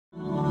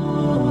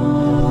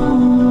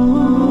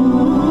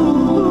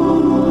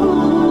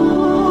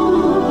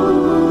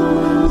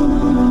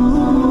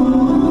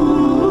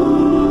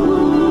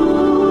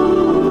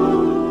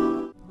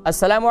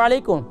अस्सलामु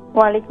अलैकुम।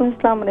 वालेकुम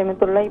अस्सलाम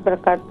रहमतुल्लाहि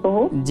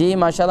बरकातुहू। जी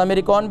माशाल्लाह।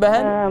 मेरी कौन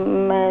बहन?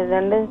 मैं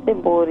लंदन से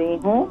बोल रही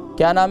हूँ।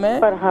 क्या नाम है?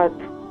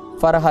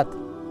 फरहत।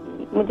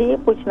 मुझे ये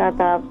पूछना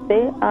था आपसे,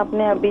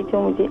 आपने अभी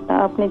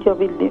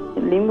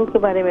नींबू के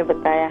बारे में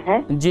बताया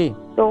है जी,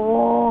 तो वो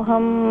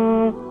हम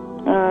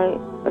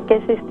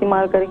कैसे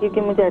इस्तेमाल करें,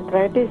 क्योंकि मुझे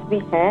अर्थराइटिस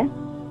भी है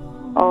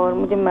और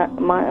मुझे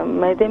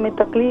मैदे में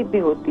तकलीफ भी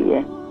होती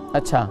है।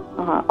 अच्छा।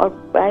 हाँ, और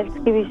पाइल्स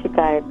की भी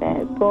शिकायत है।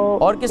 तो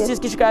और किस चीज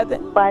की शिकायत है?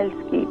 पाइल्स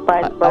की,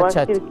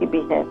 बवासीर की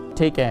भी है।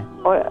 ठीक है।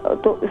 और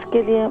तो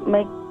इसके लिए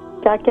मैं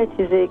क्या क्या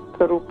चीजें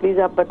करूँ, प्लीज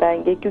आप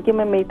बताएंगे, क्योंकि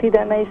मैं मेथी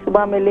दाना इस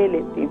सुबह में ले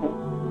लेती हूँ।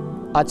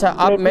 अच्छा,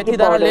 आप मेथी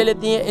दाना ले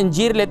लेती हैं,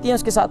 इंजीर लेती हैं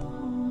उसके साथ?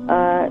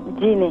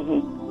 जी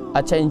नहीं।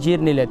 अच्छा, इंजीर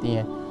नहीं लेती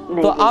हैं,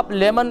 तो आप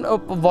लेमन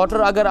वाटर,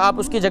 अगर आप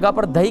उसकी जगह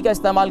पर दही का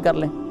इस्तेमाल कर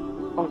लें।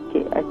 ओके,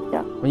 अच्छा।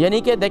 यानी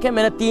कि देखें,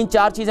 मैंने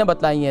 3-4 चीज़ें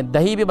बतलाई हैं,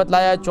 दही भी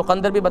बतलाया,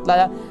 चुकंदर भी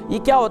बतलाया। ये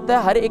क्या होता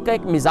है, हर एक का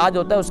एक मिजाज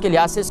होता है, उसके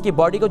लिहाज से इसकी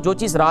बॉडी को जो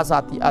चीज़ रास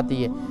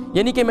आती है।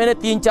 यानी कि मैंने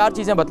 3-4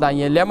 चीज़ें बतलाई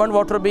हैं। लेमन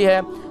वाटर भी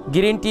है,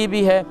 ग्रीन टी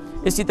भी है,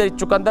 इसी तरह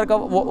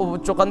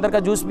चुकंदर का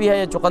जूस भी है,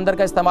 या चुकंदर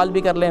का इस्तेमाल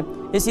भी कर लें।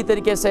 इसी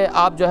तरीके से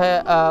आप जो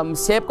है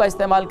सेब का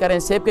इस्तेमाल करें,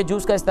 सेब के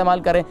जूस का इस्तेमाल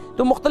करें।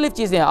 तो मुख्तलिफ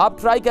चीज़ें हैं, आप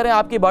ट्राई करें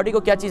आपकी बॉडी को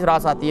क्या चीज़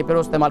रास आती है, फिर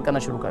वो इस्तेमाल करना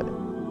शुरू कर दें।